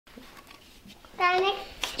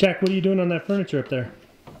Jack, what are you doing on that furniture up there?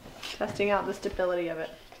 Testing out the stability of it.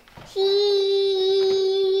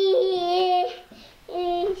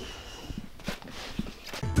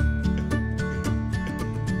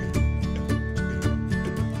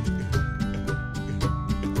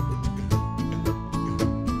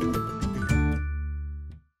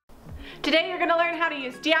 Today you're going to learn how to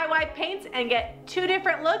use DIY paints and get 2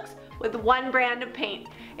 different looks with 1 brand of paint.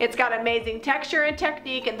 It's got amazing texture and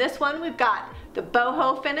technique, and this one we've got the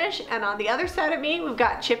boho finish, and on the other side of me we've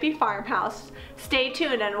got Chippy farmhouse. Stay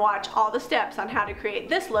tuned and watch all the steps on how to create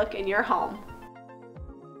this look in your home.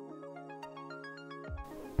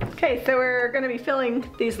 Okay, so we're going to be filling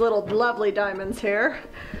these little lovely diamonds here.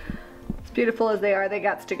 As beautiful as they are, they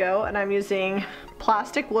got to go, and I'm using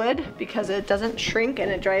plastic wood because it doesn't shrink and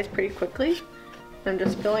it dries pretty quickly. I'm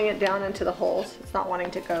just filling it down into the holes. It's not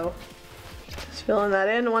wanting to go. Just filling that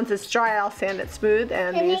in. Once it's dry, I'll sand it smooth,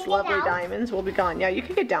 and these lovely diamonds will be gone. Yeah, you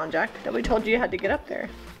can get down, Jack. Nobody told you had to get up there.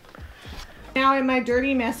 Now in my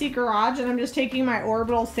dirty, messy garage, and I'm just taking my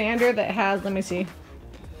orbital sander that has, let me see.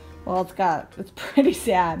 Well, it's pretty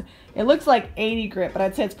sad. It looks like 80 grit, but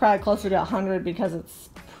I'd say it's probably closer to 100 because it's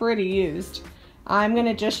pretty used. I'm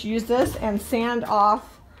gonna just use this and sand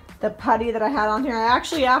off the putty that I had on here. I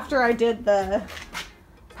actually, after I did the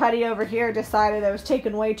putty over here, decided it was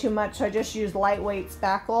taking way too much, so I just used lightweight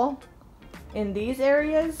spackle in these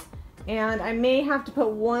areas. And I may have to put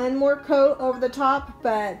 1 more coat over the top,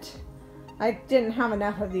 but I didn't have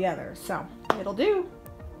enough of the other, so it'll do.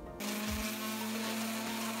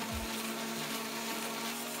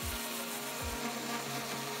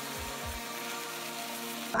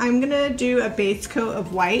 I'm gonna do a base coat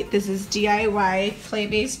of white. This is DIY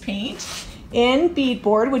clay-based paint in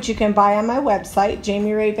beadboard, which you can buy on my website,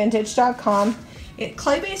 JamiRayVintage.com.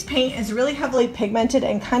 Clay-based paint is really heavily pigmented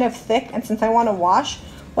and kind of thick, and since I want to wash,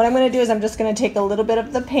 what I'm gonna do is I'm just gonna take a little bit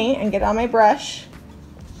of the paint and get it on my brush,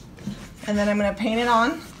 and then I'm gonna paint it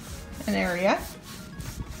on an area.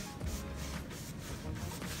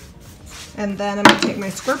 And then I'm gonna take my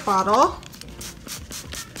squirt bottle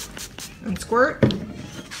and squirt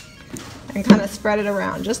and kind of spread it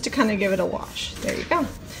around just to kind of give it a wash. There you go.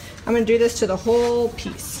 I'm going to do this to the whole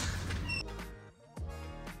piece.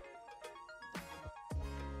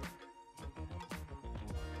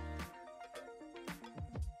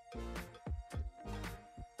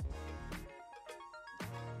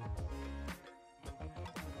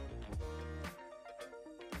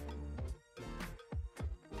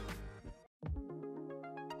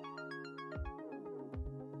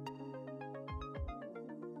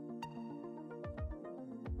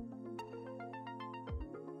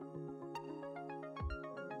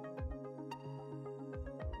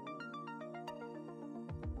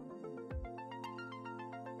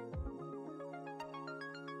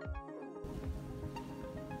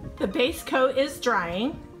 The base coat is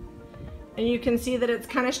drying, and you can see that it's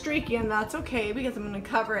kind of streaky, and that's okay because I'm going to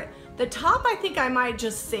cover it. The top, I think I might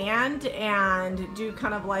just sand and do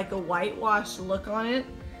kind of like a whitewash look on it,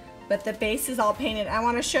 but the base is all painted. I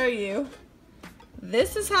want to show you,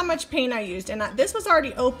 this is how much paint I used, and this was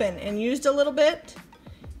already open and used a little bit,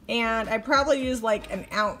 and I probably used like 1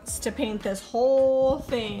 ounce to paint this whole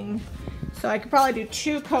thing. So I could probably do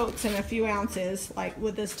 2 coats in a few ounces, like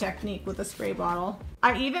with this technique with a spray bottle.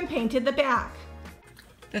 I even painted the back.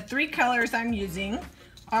 The 3 colors I'm using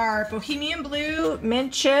are Bohemian Blue,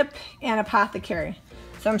 Mint Chip, and Apothecary.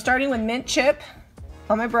 So I'm starting with Mint Chip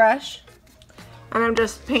on my brush, and I'm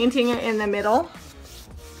just painting it in the middle.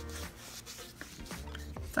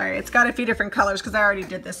 Sorry, it's got a few different colors because I already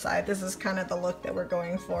did this side. This is kind of the look that we're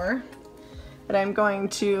going for. But I'm going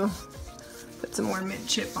to put some more Mint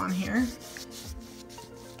Chip on here.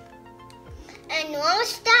 And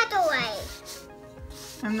wash that away.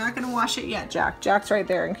 I'm not going to wash it yet, Jack. Jack's right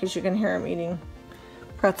there in case you can hear him eating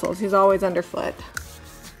pretzels. He's always underfoot.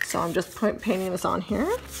 So I'm just painting this on here.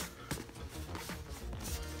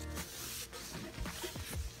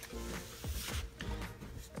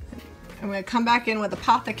 I'm going to come back in with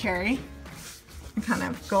Apothecary and kind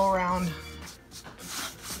of go around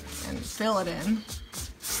and fill it in.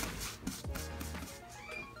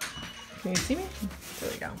 Can you see me?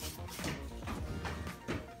 There we go.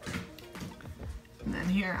 And then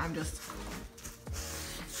here I'm just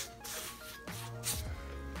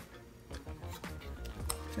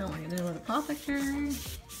filling it in with Apothecary.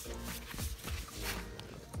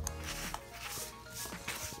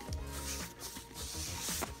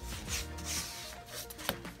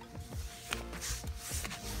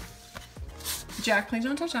 Jack, please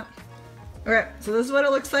don't touch that. Alright, so this is what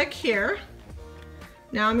it looks like here.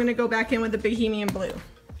 Now I'm going to go back in with the Bohemian Blue.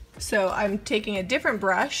 So I'm taking a different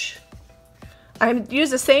brush. I use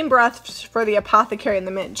the same brush for the Apothecary and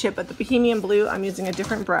the Mint Chip, but the Bohemian Blue, I'm using a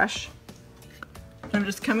different brush. I'm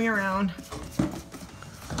just coming around,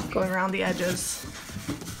 going around the edges.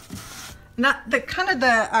 Not the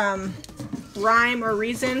rhyme or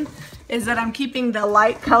reason is that I'm keeping the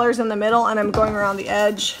light colors in the middle and I'm going around the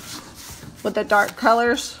edge with the dark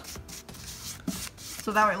colors.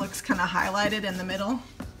 So that way it looks kind of highlighted in the middle.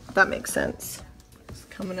 If that makes sense. Just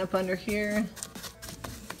coming up under here.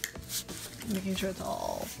 Making sure it's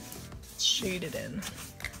all shaded in.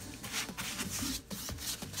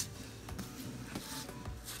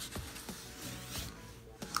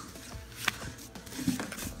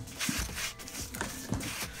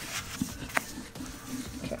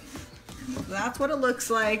 Okay, so that's what it looks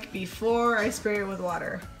like before I spray it with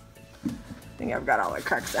water. I think I've got all the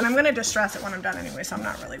cracks. And I'm gonna distress it when I'm done anyway, so I'm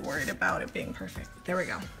not really worried about it being perfect. There we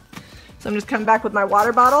go. So I'm just coming back with my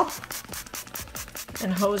water bottle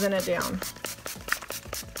and hosing it down.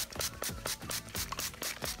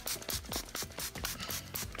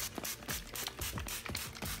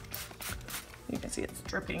 You can see it's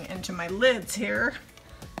dripping into my lids here.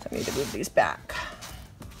 So I need to move these back.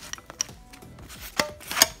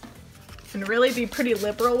 And really be pretty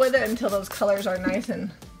liberal with it until those colors are nice and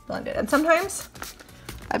blended. And sometimes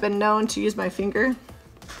I've been known to use my finger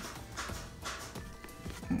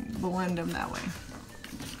and blend them that way.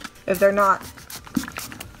 If they're not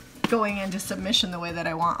going into submission the way that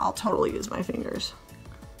I want, I'll totally use my fingers.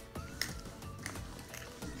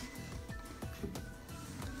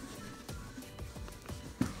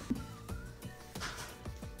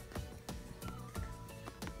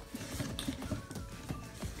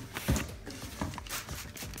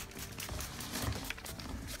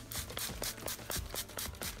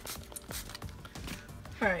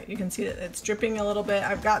 All right, you can see that it's dripping a little bit.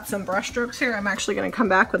 I've got some brush strokes here. I'm actually gonna come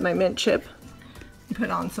back with my mint chip and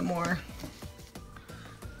put on some more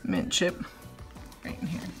mint chip right in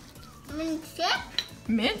here. Mint chip?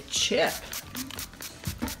 Mint chip.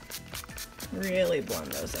 Really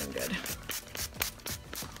blend those in good.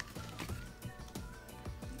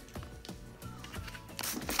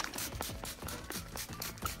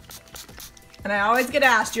 And I always get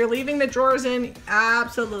asked, you're leaving the drawers in?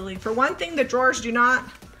 Absolutely. For one thing, the drawers do not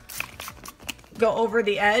go over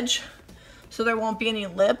the edge, so there won't be any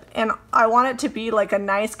lip. And I want it to be like a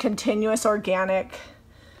nice, continuous, organic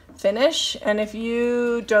finish. And if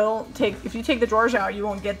you take the drawers out, you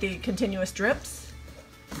won't get the continuous drips.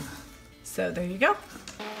 So there you go.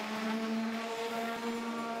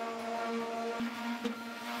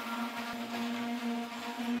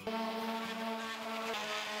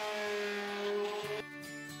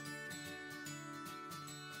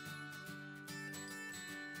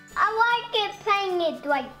 I like it painted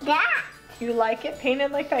like that. You like it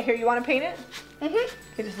painted like that? Here, you want to paint it? Mm-hmm.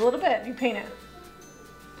 Okay, just a little bit. You paint it.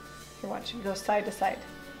 Here, watch. You go side to side.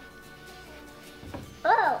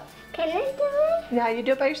 Oh, can I do it? Now you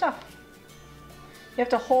do it by yourself. You have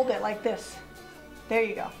to hold it like this. There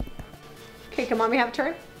you go. Okay, can Mommy have a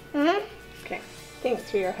turn? Mm-hmm. Okay. Thanks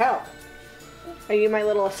for your help. Are you my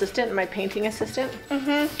little assistant, my painting assistant?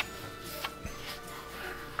 Mm-hmm.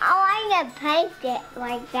 I like to paint it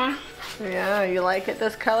like that. Yeah, you like it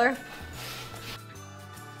this color?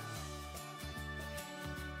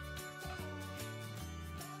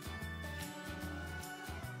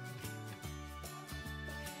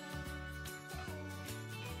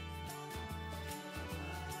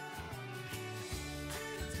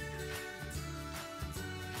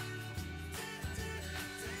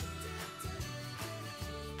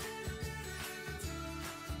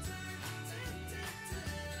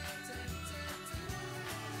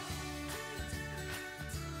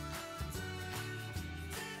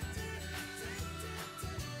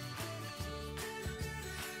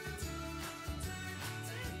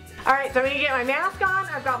 All right, so I'm gonna get my mask on.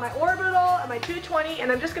 I've got my orbital and my 220,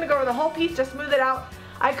 and I'm just gonna go over the whole piece to smooth it out.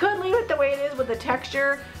 I could leave it the way it is with the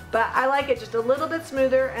texture, but I like it just a little bit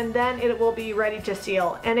smoother, and then it will be ready to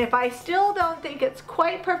seal. And if I still don't think it's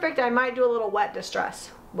quite perfect, I might do a little wet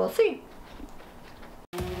distress. We'll see.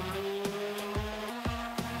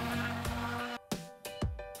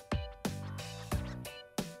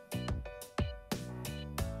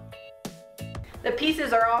 The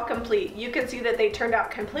pieces are all complete. You can see that they turned out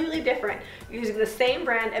completely different using the same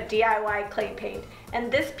brand of DIY clay paint.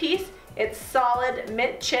 And this piece, it's solid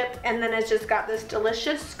mint chip, and then it's just got this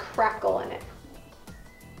delicious crackle in it.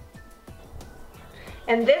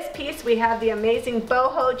 And this piece, we have the amazing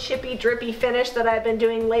boho chippy drippy finish that I've been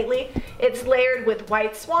doing lately. It's layered with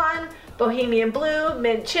white swan, Bohemian blue,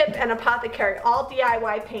 mint chip, and apothecary, all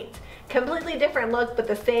DIY paints. Completely different look, but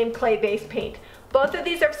the same clay-based paint. Both of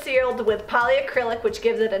these are sealed with polyacrylic, which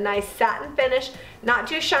gives it a nice satin finish, not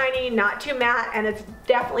too shiny, not too matte, and it's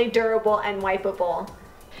definitely durable and wipeable.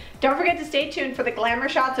 Don't forget to stay tuned for the glamour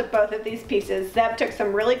shots of both of these pieces. Zeb took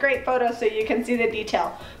some really great photos so you can see the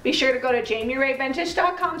detail. Be sure to go to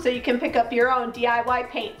JamiRayVintage.com so you can pick up your own DIY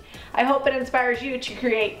paint. I hope it inspires you to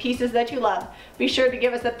create pieces that you love. Be sure to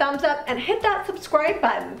give us a thumbs up and hit that subscribe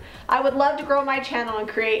button. I would love to grow my channel and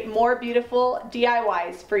create more beautiful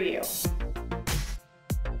DIYs for you.